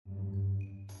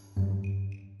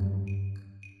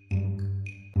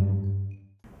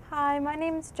Hi, my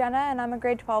name's Jenna and I'm a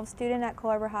grade 12 student at Cole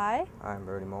Harbour High. I'm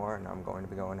Brody Moore and I'm going to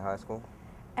be going to high school.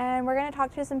 And we're going to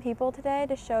talk to some people today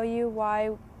to show you why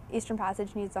Eastern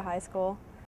Passage needs a high school.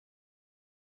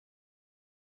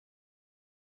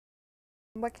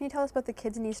 What can you tell us about the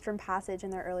kids in Eastern Passage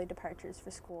and their early departures for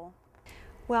school?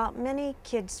 Well, many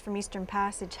kids from Eastern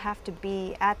Passage have to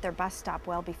be at their bus stop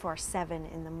well before 7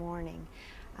 in the morning.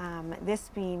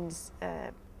 This means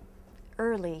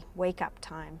early wake-up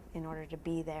time in order to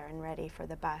be there and ready for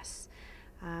the bus.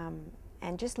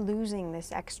 And just losing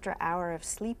this extra hour of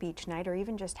sleep each night, or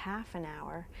even just half an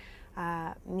hour,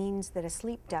 means that a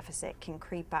sleep deficit can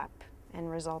creep up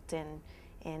and result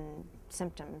in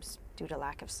symptoms due to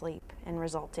lack of sleep, and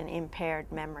result in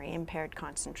impaired memory, impaired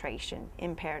concentration,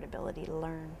 impaired ability to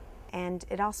learn. And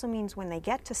it also means when they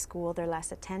get to school, they're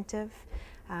less attentive.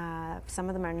 Some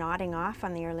of them are nodding off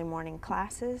on the early morning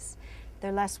classes.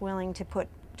 They're less willing to put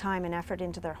time and effort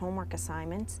into their homework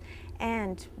assignments.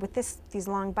 And with these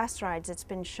long bus rides, it's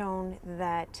been shown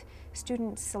that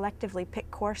students selectively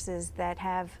pick courses that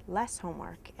have less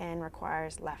homework and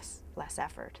requires less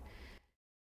effort.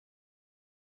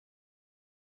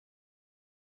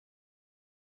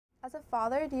 As a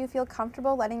father, do you feel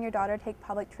comfortable letting your daughter take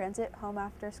public transit home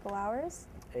after school hours?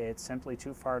 It's simply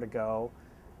too far to go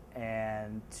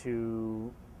and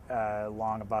too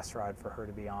long a bus ride for her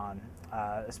to be on.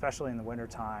 Especially in the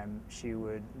wintertime, she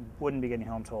wouldn't be getting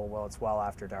home till well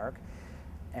after dark.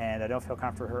 And I don't feel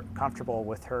comfortable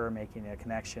with her making a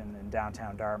connection in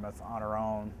downtown Dartmouth on her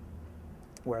own,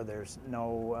 where there's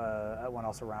no one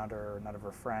else around her, none of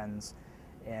her friends,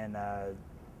 and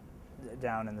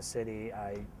down in the city.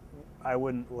 I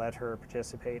wouldn't let her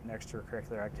participate in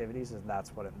extracurricular activities if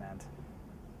that's what it meant.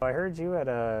 I heard you had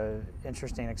an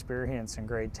interesting experience in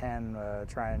grade 10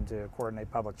 trying to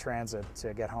coordinate public transit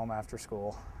to get home after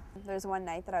school. There's one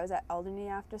night that I was at Elderney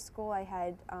after school. I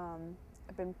had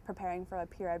been preparing for a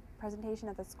peer ed presentation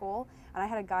at the school, and I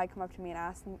had a guy come up to me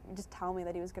and just tell me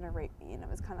that he was going to rape me, and it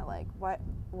was kind of like,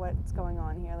 what's going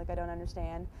on here? Like, I don't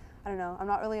understand. I don't know. I'm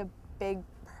not really a big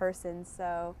person,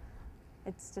 so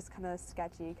it's just kind of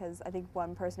sketchy, because I think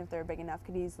one person, if they're big enough,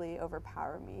 could easily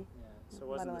overpower me. Yeah. So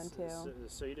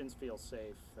you didn't feel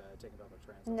safe taking public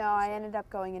transit? No, I ended up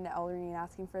going into Elderney and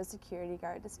asking for a security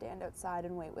guard to stand outside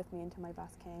and wait with me until my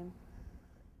bus came.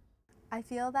 I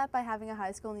feel that by having a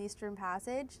high school in Eastern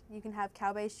Passage, you can have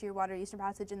Cow Bay, Shearwater, Eastern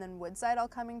Passage, and then Woodside all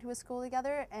coming to a school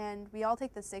together, and we all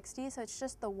take the 60, so it's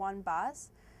just the one bus.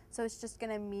 So it's just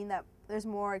going to mean that there's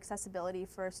more accessibility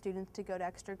for students to go to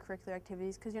extracurricular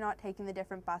activities, because you're not taking the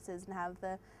different buses and have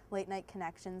the late night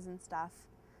connections and stuff.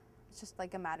 It's just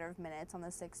like a matter of minutes on the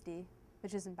 60,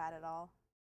 which isn't bad at all.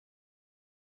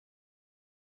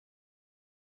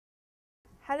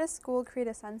 How does school create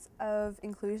a sense of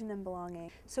inclusion and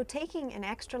belonging? So taking an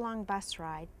extra long bus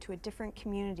ride to a different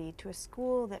community, to a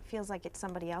school that feels like it's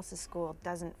somebody else's school,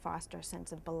 doesn't foster a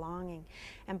sense of belonging.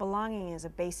 And belonging is a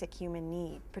basic human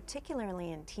need,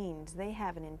 particularly in teens. They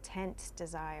have an intense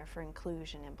desire for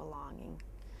inclusion and belonging.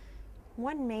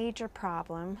 One major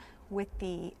problem with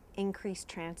the increased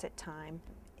transit time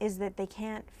is that they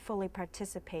can't fully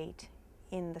participate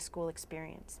in the school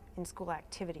experience, in school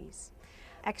activities.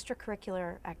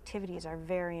 Extracurricular activities are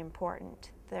very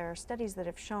important. There are studies that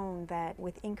have shown that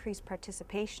with increased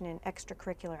participation in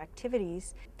extracurricular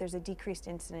activities, there's a decreased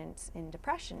incidence in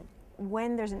depression.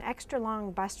 When there's an extra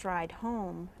long bus ride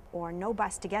home, or no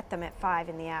bus to get them at 5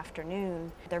 in the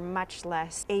afternoon, they're much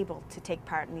less able to take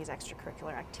part in these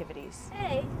extracurricular activities.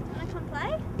 Hey, wanna come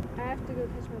play? I have to go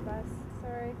catch my bus,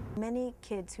 sorry. Many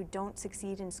kids who don't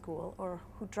succeed in school or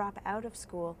who drop out of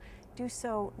school do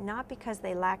so not because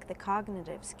they lack the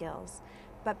cognitive skills,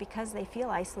 but because they feel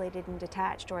isolated and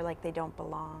detached, or like they don't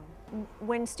belong.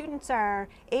 When students are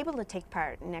able to take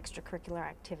part in extracurricular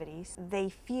activities, they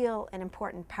feel an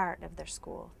important part of their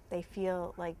school. They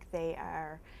feel like they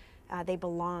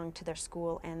belong to their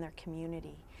school and their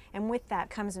community. And with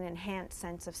that comes an enhanced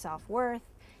sense of self-worth,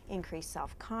 increased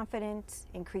self-confidence,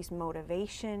 increased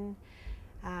motivation,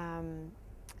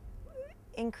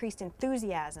 increased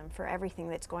enthusiasm for everything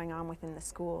that's going on within the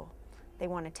school. They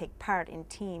want to take part in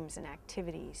teams and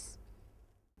activities.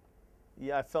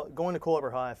 Yeah, I felt, going to Cole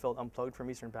Harbour High, I felt unplugged from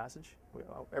Eastern Passage.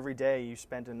 Every day you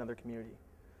spent in another community.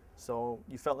 So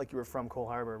you felt like you were from Cole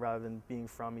Harbour rather than being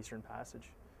from Eastern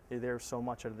Passage. You're there so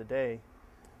much out of the day.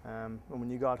 And when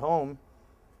you got home,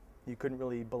 you couldn't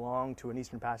really belong to an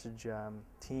Eastern Passage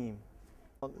team.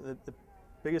 The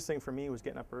biggest thing for me was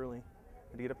getting up early.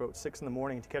 I had to get up about 6 in the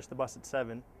morning to catch the bus at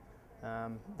 7.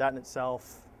 That in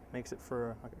itself makes it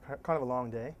for kind of a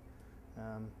long day.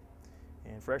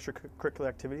 And for extracurricular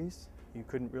activities, you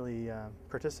couldn't really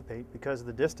participate because of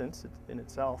the distance in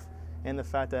itself. and the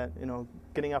fact that, you know,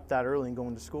 getting up that early and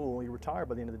going to school, you retire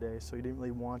by the end of the day, so you didn't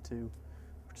really want to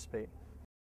participate.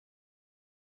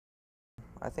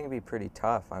 I think it'd be pretty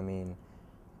tough. I mean,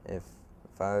 if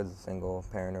I was a single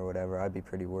parent or whatever, I'd be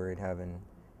pretty worried having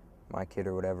my kid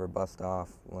or whatever bust off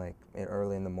like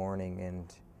early in the morning,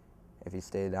 and if he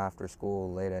stayed after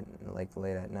school late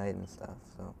at night and stuff.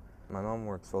 So my mom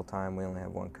works full time. We only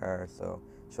have one car, so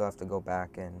she'll have to go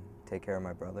back and take care of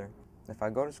my brother. If I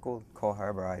go to school at Cole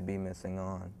Harbour, I'd be missing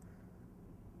on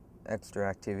extra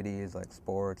activities like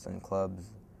sports and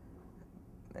clubs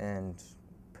and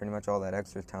pretty much all that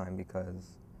extra time,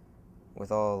 because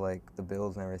with all like the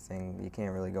bills and everything, you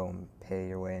can't really go and pay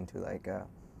your way into like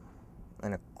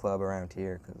in a club around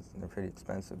here because they're pretty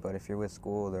expensive. But if you're with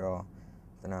school,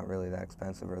 they're not really that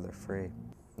expensive, or they're free.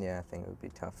 Yeah, I think it would be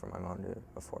tough for my mom to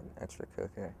afford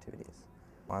extracurricular activities.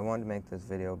 Well, I wanted to make this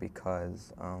video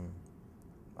because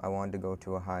I wanted to go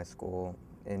to a high school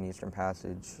in Eastern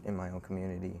Passage in my own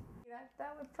community.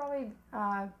 That would probably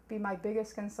be my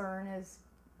biggest concern, is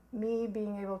me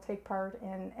being able to take part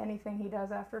in anything he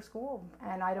does after school.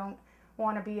 And I don't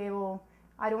want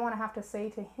to have to say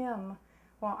to him,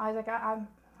 well, Isaac,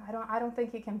 I don't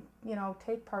think you can, you know,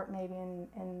 take part maybe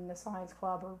in the science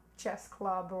club or chess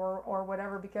club or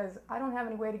whatever, because I don't have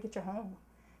any way to get you home,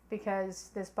 because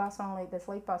this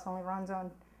late bus only runs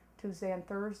on Tuesday and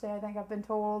Thursday, I think I've been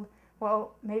told.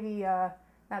 Well, maybe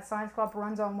that science club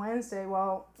runs on Wednesday.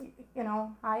 Well, you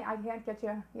know, I can't get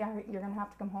you. Yeah, you're gonna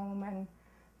have to come home, and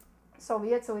so be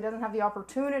it. So he doesn't have the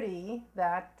opportunity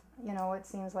that, you know, it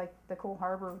seems like the Cole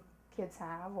Harbour kids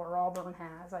have, or Auburn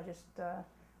has.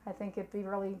 I think it'd be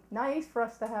really nice for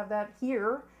us to have that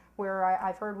here, where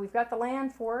I've heard we've got the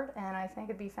land for it, and I think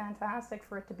it'd be fantastic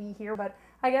for it to be here. But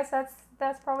I guess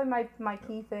that's probably my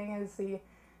key thing, is the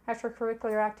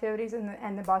extracurricular activities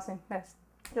and the busing. That's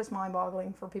just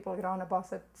mind-boggling for people to get on a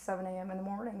bus at 7 a.m. in the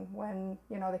morning when,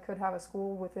 you know, they could have a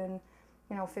school within,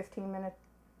 you know, 15-minute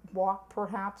walk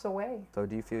perhaps away. So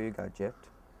do you feel you got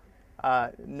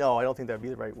gypped? No, I don't think that would be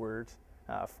the right word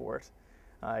for it.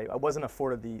 I wasn't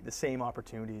afforded the same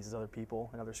opportunities as other people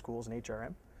in other schools in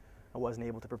HRM. I wasn't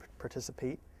able to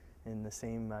participate in the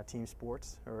same team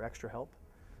sports or extra help.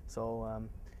 So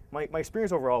my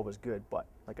experience overall was good, but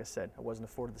like I said, I wasn't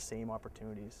afforded the same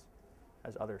opportunities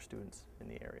as other students in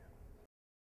the area.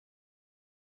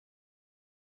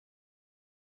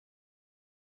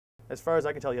 As far as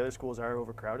I can tell, the other schools are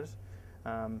overcrowded.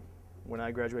 When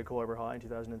I graduated Cole Harbour High in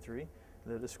 2003,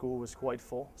 the school was quite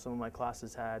full. Some of my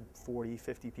classes had 40,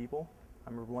 50 people. I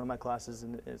remember one of my classes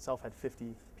in itself had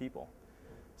 50 people.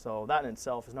 So that in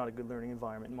itself is not a good learning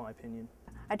environment, in my opinion.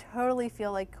 I totally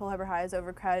feel like Cole Harbour High is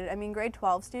overcrowded. I mean, grade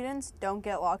 12 students don't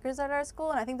get lockers at our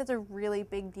school, and I think that's a really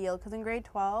big deal, because in grade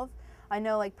 12, I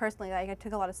know, like, personally, like, I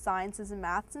took a lot of sciences and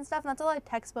maths and stuff, and that's a lot of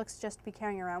textbooks just to be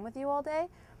carrying around with you all day.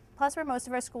 Plus, where most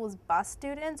of our school is bus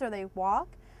students, or they walk,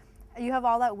 you have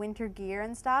all that winter gear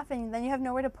and stuff, and then you have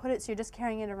nowhere to put it, so you're just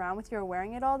carrying it around with you or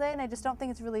wearing it all day, and I just don't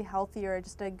think it's really healthy or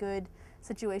just a good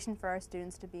situation for our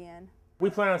students to be in. We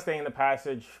plan on staying in the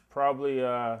Passage probably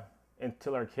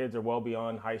until our kids are well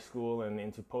beyond high school and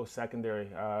into post-secondary.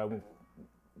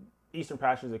 Eastern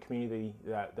Passage is a community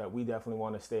that we definitely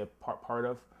want to stay a part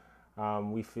of.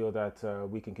 We feel that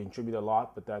we can contribute a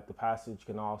lot, but that the Passage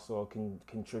can also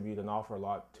contribute and offer a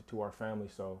lot to our family.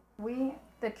 So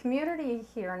the community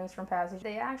here in Eastern Passage,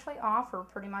 they actually offer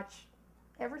pretty much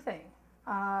everything.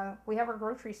 We have our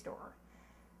grocery store.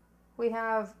 We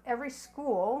have every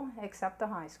school except the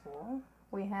high school.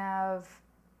 We have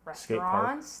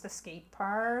restaurants, the skate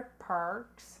park,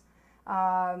 parks.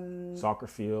 Soccer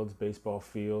fields, baseball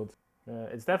fields.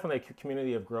 It's definitely a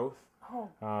community of growth.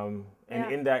 And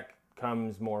in that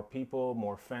comes more people,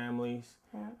 more families.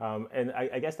 And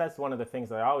I guess that's one of the things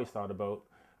that I always thought about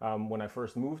when I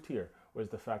first moved here, was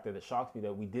the fact that it shocked me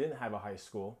that we didn't have a high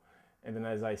school. And then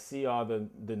as I see all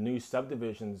the new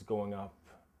subdivisions going up,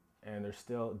 and there's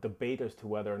still debate as to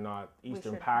whether or not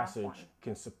Eastern Passage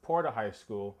can support a high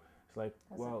school, it's like,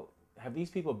 well, have these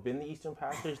people been to Eastern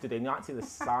Passage? Do they not see the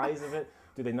size of it?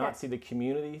 Do they not see the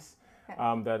communities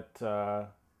that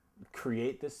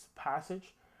create this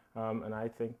passage? And I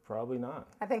think probably not.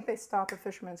 I think they stop at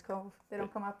Fisherman's Cove. They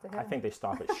don't come up the hill. I think they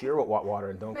stop at Shearwater water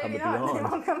and don't come beyond. They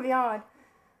don't come beyond.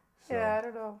 So, yeah, I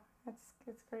don't know.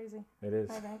 It's crazy. It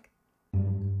is. I think.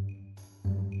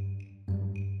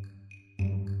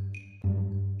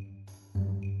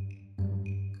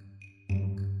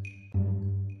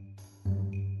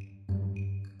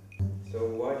 So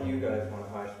why do you guys want a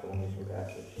high school in Eastern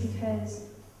Passage? Because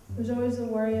there's always the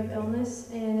worry of illness,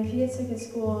 and if you get sick at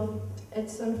school,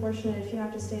 it's unfortunate if you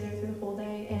have to stay there through the whole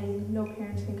day and no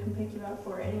parents can come pick you up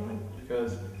or anyone.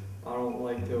 Because I don't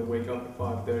like to wake up at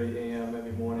 5:30 a.m.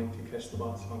 every morning to catch the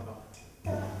bus on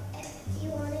time. If you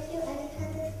want to do any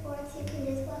kind of sports, you can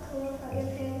just walk home without your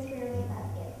parents worrying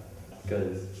about you.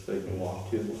 Because so you can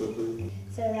walk to quickly.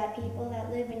 So that people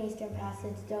that live in Eastern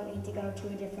Passage don't need to go to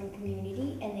a different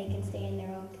community and they can stay in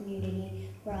their own community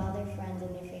where all their friends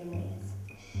and their family is.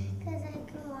 Because I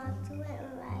can walk to it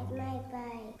and ride my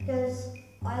bike. Because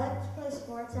I like to play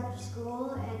sports after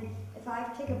school, and if I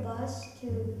have to take a bus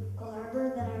to Gull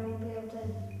Harbor, then I won't be able to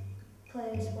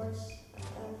play sports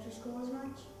after school as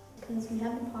much. Because we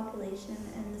have the population,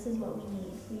 and this is what we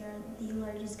need. We are the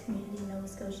largest community in Nova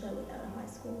Scotia without a high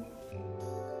school.